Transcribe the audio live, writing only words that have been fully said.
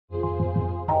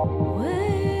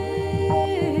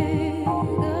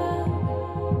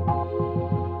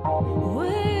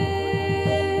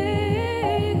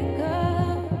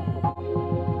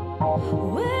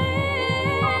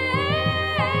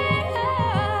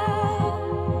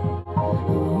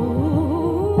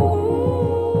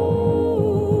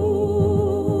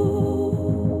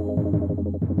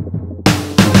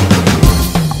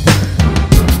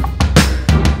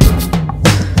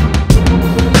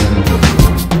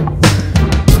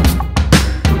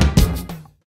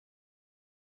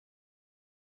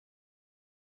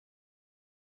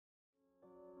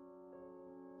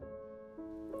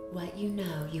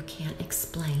can't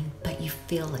explain, but you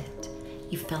feel it.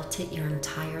 You felt it your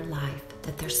entire life,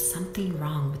 that there's something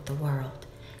wrong with the world.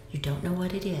 You don't know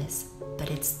what it is, but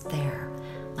it's there,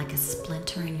 like a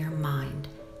splinter in your mind,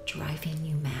 driving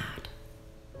you mad.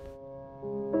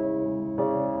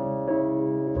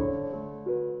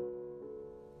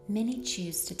 Many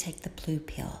choose to take the blue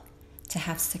pill, to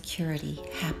have security,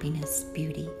 happiness,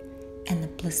 beauty, and the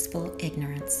blissful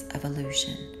ignorance of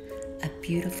illusion, a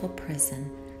beautiful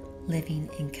prison, living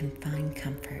in confined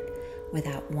comfort,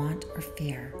 without want or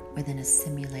fear within a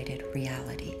simulated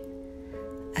reality.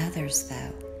 Others,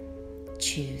 though,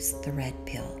 choose the red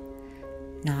pill,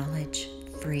 knowledge,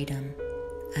 freedom,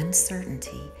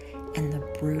 uncertainty, and the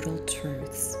brutal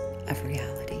truths of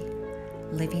reality.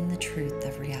 Living the truth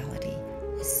of reality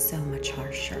is so much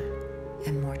harsher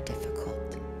and more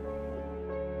difficult.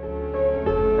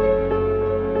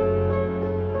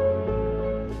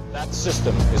 That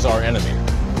system is our enemy.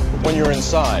 When you're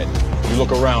inside, you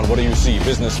look around, what do you see?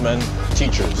 Businessmen,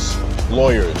 teachers,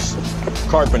 lawyers,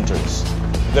 carpenters,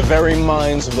 the very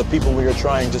minds of the people we are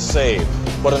trying to save.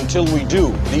 But until we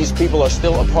do, these people are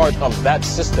still a part of that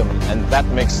system, and that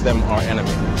makes them our enemy.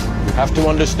 You have to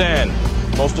understand,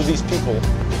 most of these people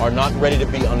are not ready to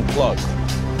be unplugged.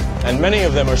 And many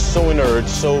of them are so inert,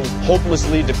 so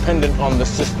hopelessly dependent on the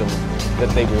system, that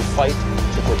they will fight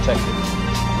to protect it.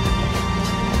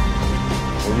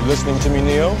 Were you listening to me,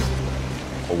 Neo?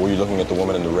 Or were you looking at the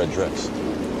woman in the red dress?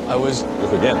 I was.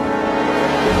 Look again.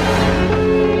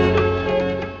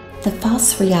 The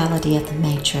false reality of the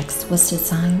Matrix was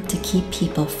designed to keep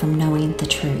people from knowing the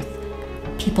truth.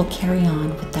 People carry on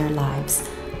with their lives,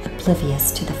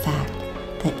 oblivious to the fact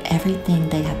that everything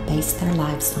they have based their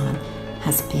lives on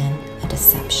has been a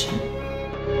deception.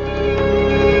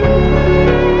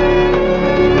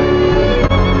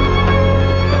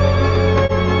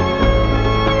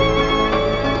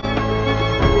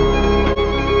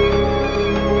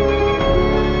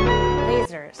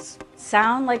 Lasers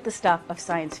sound like the stuff of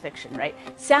science fiction, right?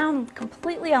 Sound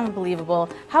completely unbelievable.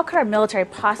 How could our military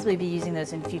possibly be using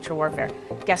those in future warfare?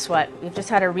 Guess what? We've just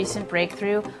had a recent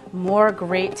breakthrough, more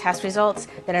great test results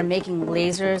that are making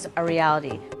lasers a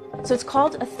reality. So it's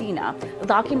called Athena.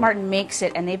 Lockheed Martin makes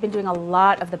it, and they've been doing a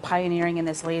lot of the pioneering in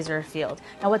this laser field.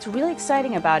 Now what's really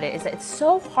exciting about it is that it's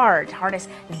so hard to harness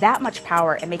that much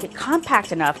power and make it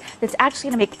compact enough that it's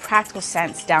actually going to make practical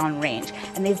sense downrange.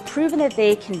 And they've proven that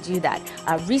they can do that.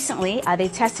 Recently, they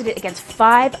tested it against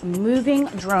 5 moving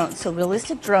drones, so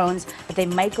realistic drones that they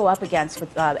might go up against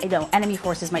with, enemy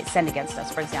forces might send against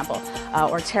us, for example,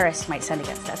 or terrorists might send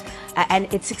against us.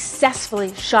 And it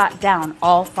successfully shot down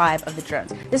all 5 of the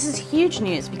drones. This is huge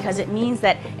news because it means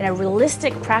that in a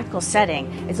realistic, practical setting,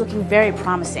 it's looking very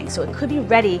promising. So it could be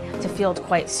ready to field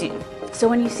quite soon. So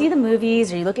when you see the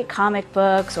movies or you look at comic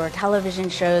books or television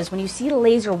shows, when you see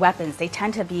laser weapons, they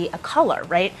tend to be a color,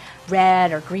 right?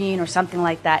 Red or green or something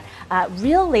like that.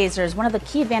 Real lasers, one of the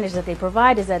key advantages that they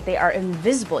provide is that they are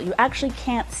invisible. You actually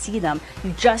can't see them.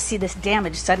 You just see this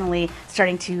damage suddenly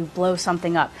starting to blow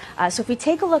something up. So if we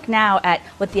take a look now at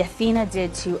what the Athena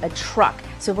did to a truck.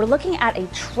 So we're looking at a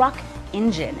truck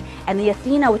engine, and the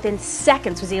Athena within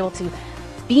seconds was able to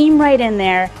beam right in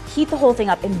there, heat the whole thing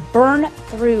up, and burn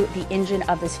through the engine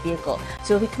of this vehicle.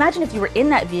 So if you can imagine if you were in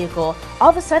that vehicle, all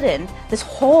of a sudden this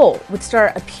hole would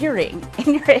start appearing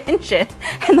in your engine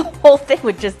and the whole thing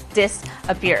would just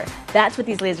disappear. That's what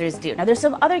these lasers do. Now there's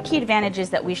some other key advantages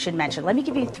that we should mention. Let me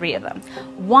give you 3 of them.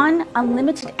 1,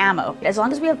 unlimited ammo. As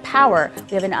long as we have power,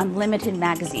 we have an unlimited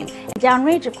magazine. And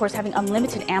downrange, of course, having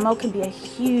unlimited ammo can be a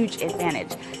huge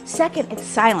advantage. 2nd, it's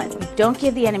silent. We don't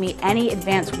give the enemy any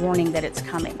advance warning that it's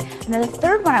coming. And then the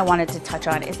 3rd one I wanted to touch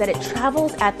on is that it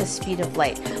travels at the speed of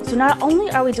light. So not only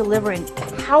are we delivering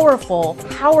powerful,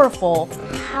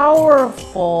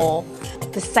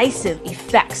 decisive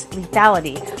effects,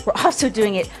 lethality, we're also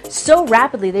doing it so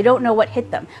rapidly they don't know what hit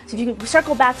them. So if you could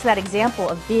circle back to that example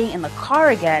of being in the car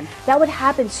again, that would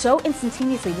happen so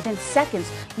instantaneously, within seconds,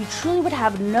 you truly would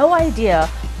have no idea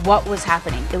what was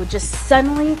happening. It would just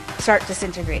suddenly start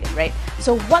disintegrating, right?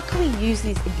 So what can we use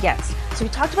these against? So we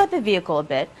talked about the vehicle a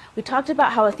bit. We talked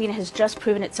about how Athena has just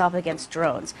proven itself against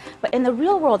drones. But in the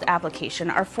real world application,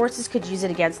 our forces could use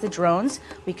it against the drones.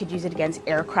 We could use it against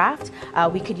aircraft.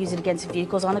 We could use it against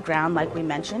vehicles on the ground, like we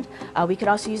mentioned. We could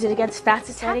also use it against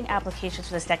fast-exciting applications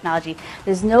for this technology. It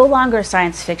is no longer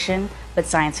science fiction, but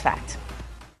science fact.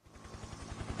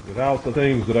 Without the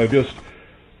things that I've just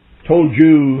told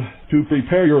you to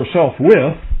prepare yourself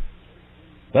with,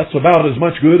 that's about as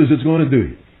much good as it's going to do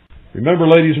you. Remember,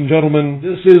 ladies and gentlemen,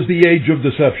 this is the age of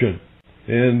deception,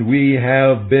 and we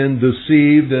have been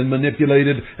deceived and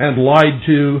manipulated and lied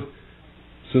to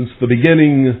since the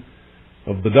beginning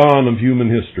of the dawn of human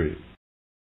history.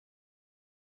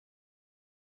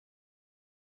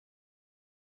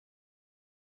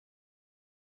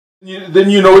 Then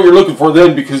you know what you're looking for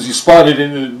then, because you spotted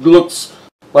it and it looks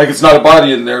like it's not a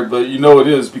body in there, but you know it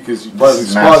is because you finally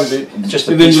spotted it. And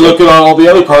then you look at all the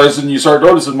other cars and you start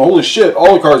noticing, holy shit,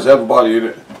 all the cars have a body in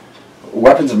it.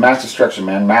 Weapons of mass destruction,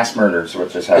 man. Mass murder is what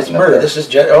just happened. It's murder. This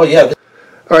is oh yeah.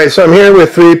 All right, so I'm here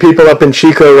with 3 people up in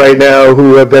Chico right now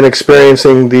who have been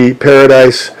experiencing the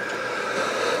Paradise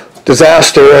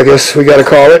disaster, I guess we got to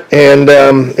call it, and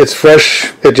it's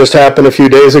fresh. It just happened a few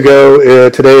days ago.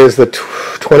 Today is the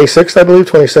 26th, I believe,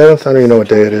 27th. I don't even know what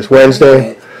day it is.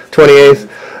 Wednesday, 28th.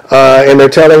 And they're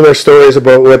telling their stories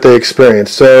about what they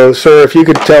experienced. So, sir, if you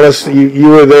could tell us, you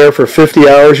were there for 50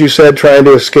 hours, you said, trying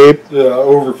to escape? Yeah,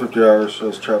 over 50 hours I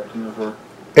was trapped in the car.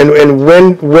 And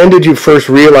when did you first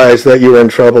realize that you were in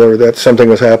trouble or that something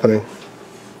was happening?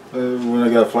 When I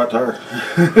got a flat tire.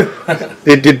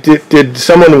 Did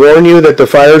someone warn you that the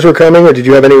fires were coming, or did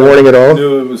you have any warning at all? I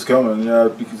knew it was coming, yeah,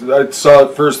 because I saw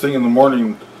it first thing in the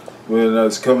morning when I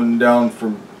was coming down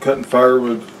from cutting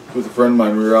firewood with a friend of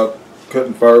mine. We were out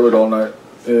cutting firewood all night,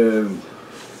 and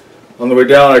on the way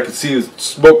down I could see a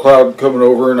smoke cloud coming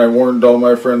over, and I warned all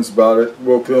my friends about it,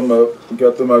 woke them up,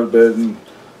 got them out of bed, and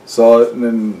saw it, and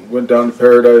then went down to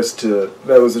Paradise that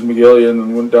was in Magalia, and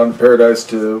then went down to Paradise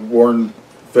to warn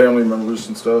family members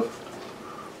and stuff.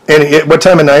 And what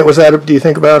time of night was that, do you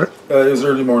think about it? It was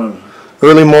early morning.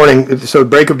 Early morning, so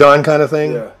break of dawn kind of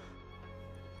thing? Yeah.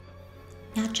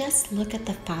 Now just look at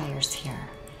the fires here,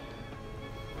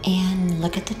 and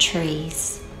look at the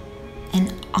trees,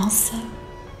 and also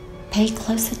pay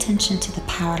close attention to the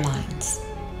power lines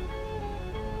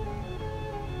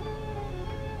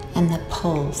and the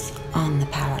poles on the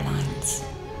power lines.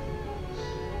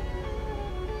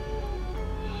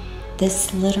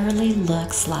 This literally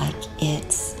looks like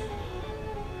it's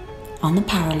on the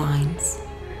power lines.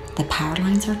 The power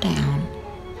lines are down,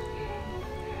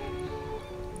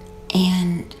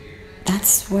 and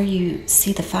that's where you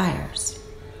see the fires.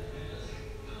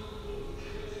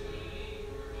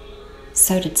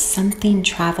 So did something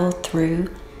travel through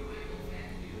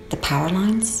the power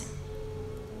lines?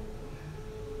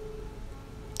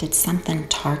 Did something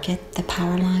target the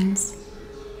power lines?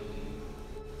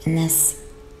 And this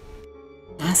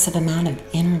massive amount of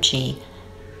energy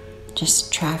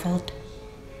just traveled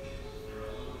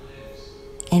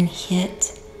and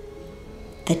hit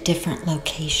the different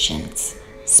locations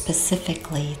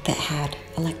specifically that had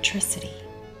electricity.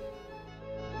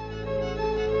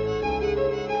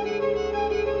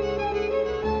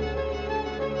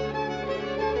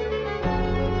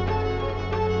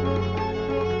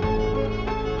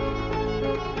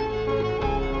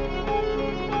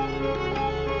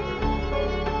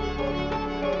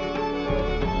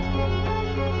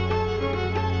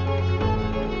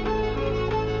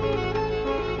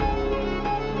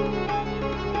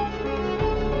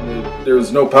 There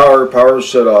was no power, power was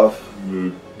shut off.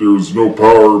 There was no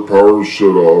power, power was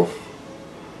shut off.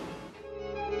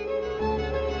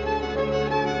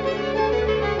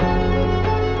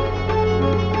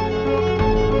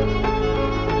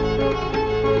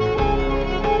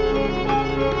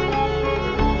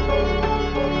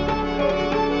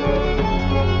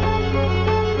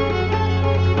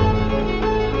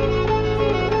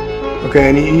 Okay,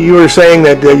 and you were saying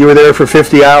that you were there for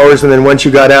 50 hours, and then once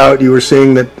you got out, you were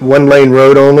seeing that one-lane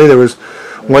road only? There was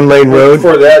one-lane road?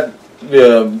 Before that,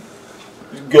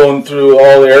 going through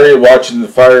all the area, watching the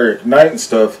fire ignite and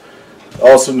stuff,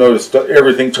 also noticed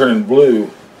everything turning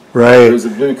blue. Right. There was a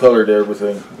blue color to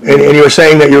everything. And you were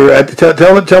saying that you were at the,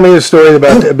 tell me the story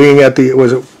about being at the,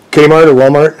 was it Kmart or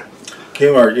Walmart?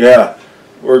 Kmart, yeah.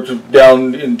 Worked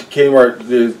down into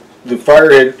Kmart. The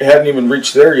fire hadn't even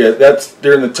reached there yet. That's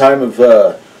during the time of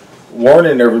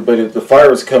warning everybody that the fire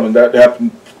was coming. That happened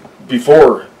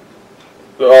before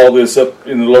all this up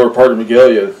in the lower part of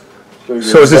Magalia.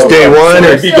 So is this day one? So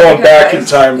or? I'd be going back in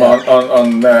time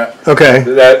on that. Okay.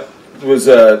 That was,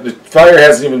 the fire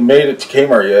hasn't even made it to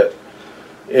Kmart yet.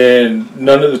 And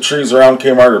none of the trees around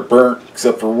Kmart are burnt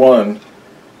except for one.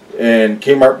 And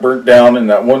Kmart burnt down, and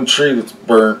that one tree that's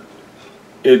burnt,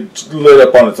 it lit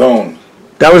up on its own.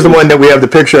 That was the one that we have the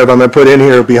picture of. I'm going to put in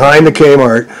here behind the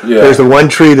Kmart. Yeah. There's the one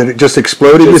tree that it just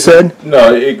exploded, you said?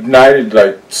 No, it ignited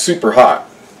like super hot.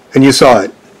 And you saw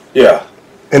it? Yeah.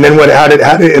 And then what? How did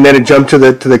and then it jumped to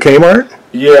the Kmart?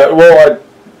 Yeah, well, I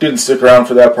didn't stick around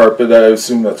for that part, but I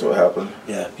assume that's what happened.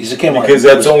 Yeah, he's a Kmart. Because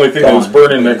that's the only thing that was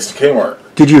burning next to Kmart.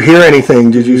 Did you hear anything?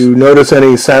 Did you notice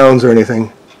any sounds or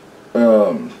anything?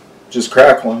 Just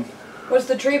crackling. Was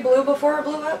the tree blue before it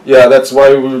blew up? Yeah, that's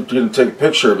why we were going to take a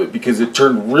picture of it, because it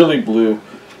turned really blue,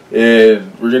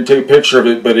 and we're going to take a picture of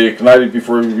it, but it ignited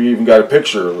before we even got a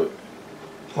picture of it.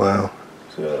 Wow.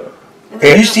 So,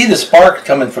 You see the spark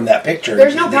coming from that picture.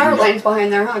 There's no power lines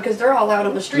behind there, huh? Because they're all out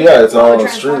on the street. yeah, it's all on the the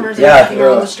street. transformers and Yeah. everything are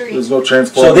on the street. There's no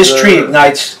transformers. So this tree there.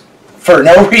 ignites for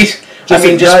no reason. Just just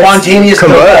ignites. spontaneous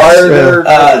Come on. Fire there,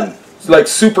 Yeah. nothing. It's like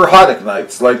super hot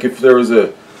ignites. Like if there was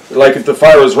if the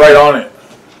fire was right on it.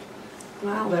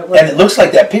 Wow. And it looks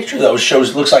like that picture though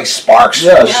looks like sparks.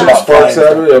 Yeah, it Just shoots sparks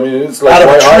out of it. I mean, it's like out of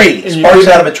a white hot. tree. And you Sparks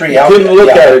couldn't- out of a tree. You couldn't look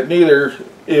yeah. at it neither.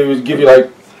 It would give you like,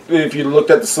 if you looked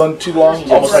at the sun too long,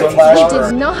 you Almost get like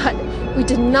sun flash. We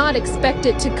did not expect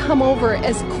it to come over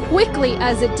as quickly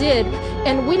as it did,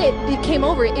 and when it came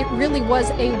over, it really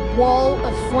was a wall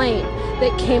of flame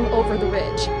that came over the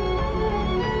ridge.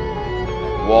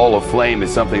 Wall of flame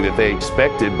is something that they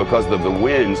expected because of the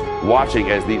winds watching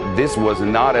this was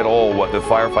not at all what the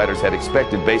firefighters had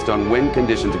expected based on wind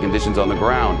conditions and conditions on the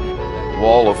ground.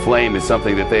 Wall of flame is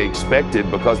something that they expected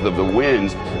because of the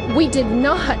winds. We did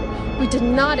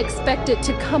not expect it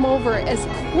to come over as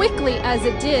quickly as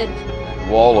it did.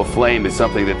 Wall of flame is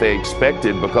something that they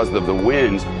expected because of the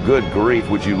winds. Good grief,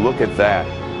 would you look at that?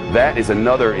 That is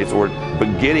we're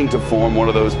beginning to form one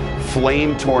of those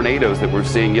flame tornadoes that we're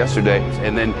seeing yesterday.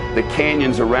 And then the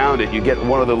canyons around it, you get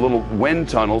one of the little wind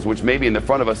tunnels, which may be in the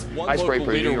front of us. One local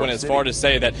leader went as far to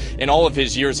say that in all of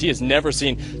his years, he has never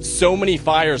seen so many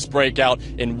fires break out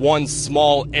in one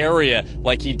small area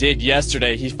like he did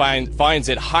yesterday. He finds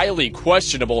it highly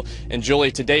questionable. And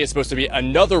Julie, today is supposed to be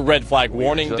another red flag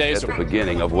warning day. At the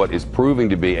beginning of what is proving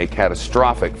to be a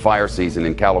catastrophic fire season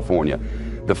in California.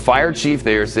 The fire chief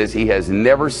there says he has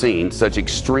never seen such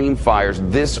extreme fires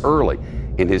this early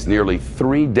in his nearly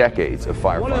 3 decades of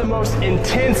firefighting. One of the most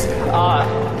intense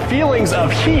feelings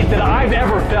of heat that I've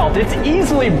ever felt. It's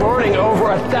easily burning over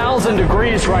 1,000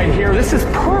 degrees right here. This is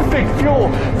perfect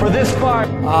fuel for this fire.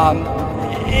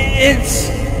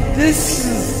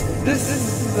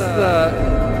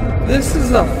 This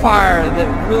is a fire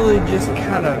that really just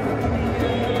kind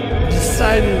of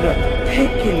decided to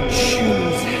pick and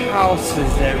choose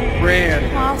houses that ran.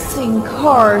 Passing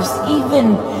cars,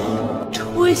 even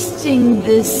twisting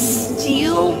this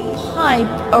steel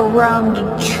pipe around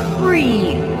a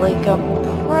tree like a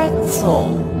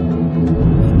pretzel.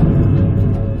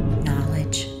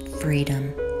 Knowledge,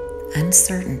 freedom,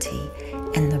 uncertainty,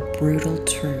 and the brutal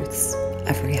truths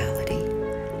of reality.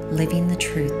 Living the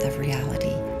truth of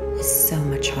reality is so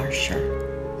much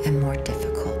harsher and more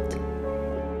difficult.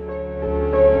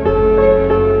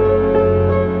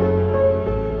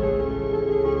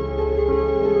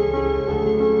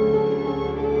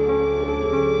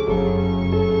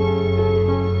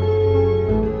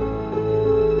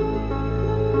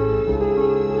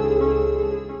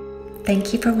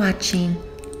 Thank you for watching,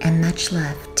 and much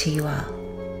love to you all.